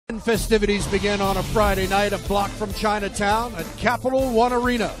Festivities begin on a Friday night, a block from Chinatown at Capital One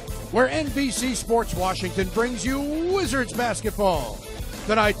Arena, where NBC Sports Washington brings you Wizards basketball.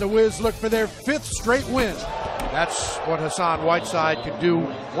 Tonight, the Wiz look for their 5th straight win. That's what Hassan Whiteside can do.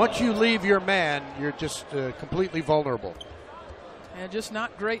 Once you leave your man, you're just completely vulnerable. And just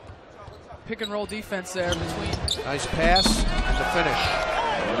not great pick and roll defense there between. Nice pass and the finish.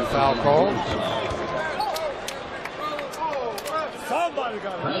 Foul called. Somebody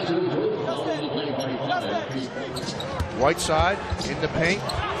got it. Whiteside in the paint.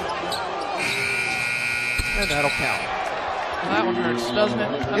 And that'll count. Well, that one hurts, doesn't it?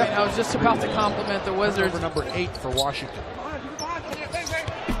 I mean, I was just about to compliment the Wizards. Number 8 for Washington.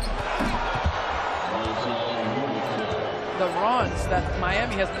 The runs that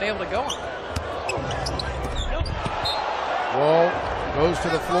Miami has been able to go on. Wall goes to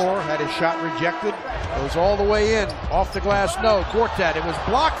the floor, had his shot rejected, goes all the way in, off the glass, no. Gortat, it was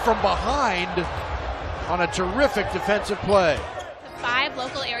blocked from behind on a terrific defensive play. 5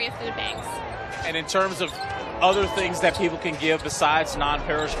 local area food banks. And in terms of other things that people can give besides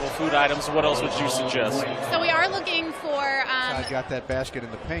non-perishable food items, what else would you suggest? So we are looking for... I got that basket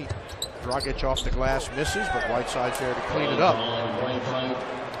in the paint. Dragic off the glass misses, but Whiteside's there to clean it up.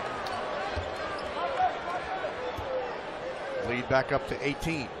 Lead back up to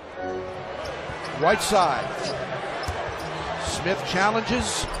 18. Whiteside. Smith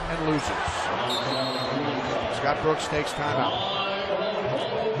challenges and loses. Scott Brooks takes timeout.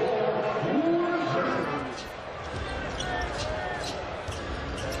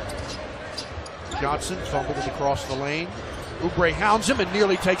 Johnson fumbled it across the lane. Oubre hounds him and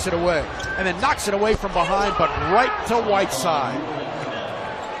nearly takes it away. And then knocks it away from behind, but right to Whiteside.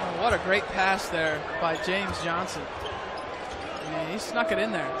 Oh, what a great pass there by James Johnson. I mean, he snuck it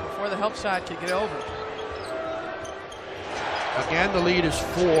in there before the help side could get over. Again, the lead is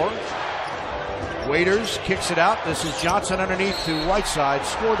 4. Waiters kicks it out. This is Johnson underneath to Whiteside.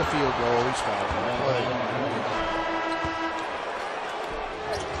 Scored the field goal. He's fouled on the play.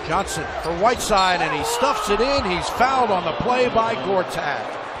 Johnson for Whiteside, and he stuffs it in. He's fouled on the play by Gortat.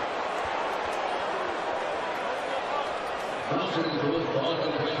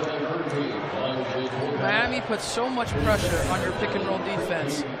 Miami puts so much pressure on your pick and roll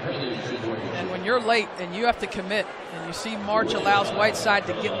defense. And when you're late and you have to commit, and you see March allows Whiteside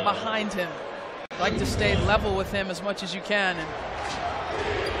to get behind him, like to stay level with him as much as you can. And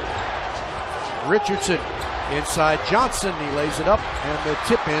Richardson inside Johnson, he lays it up, and the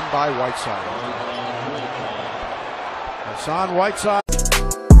tip in by Whiteside. Hassan Whiteside.